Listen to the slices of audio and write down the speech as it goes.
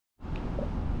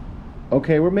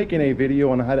Okay, we're making a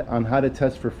video on how to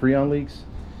test for freon leaks.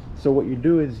 So what you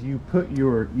do is you put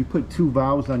two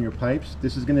valves on your pipes.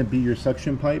 This is going to be your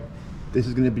suction pipe. This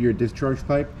is going to be your discharge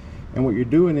pipe. And what you're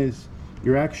doing is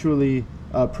you're actually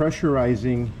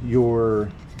pressurizing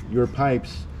your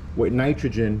pipes with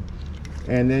nitrogen.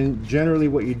 And then generally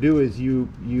what you do is you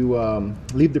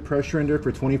leave the pressure in there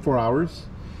for 24 hours,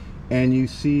 and you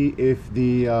see if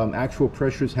the actual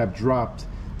pressures have dropped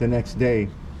the next day.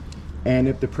 And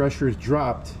if the pressure is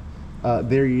dropped,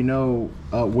 there you know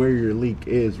where your leak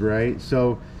is, right?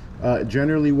 So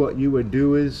generally what you would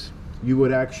do is you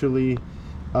would actually,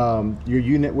 your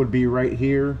unit would be right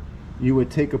here. You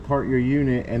would take apart your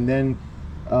unit, and then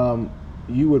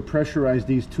you would pressurize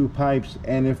these two pipes.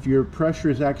 And if your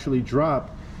pressures actually drop,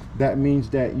 that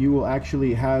means that you will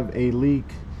actually have a leak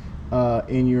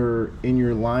in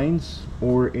your lines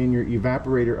or in your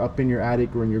evaporator up in your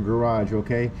attic or in your garage.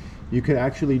 Okay, you could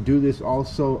actually do this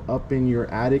also up in your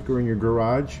attic or in your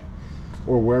garage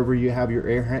or wherever you have your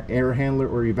air handler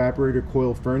or evaporator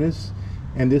coil furnace,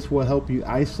 and this will help you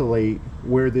isolate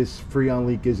where this freon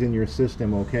leak is in your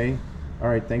system. Okay, all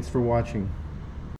right, thanks for watching.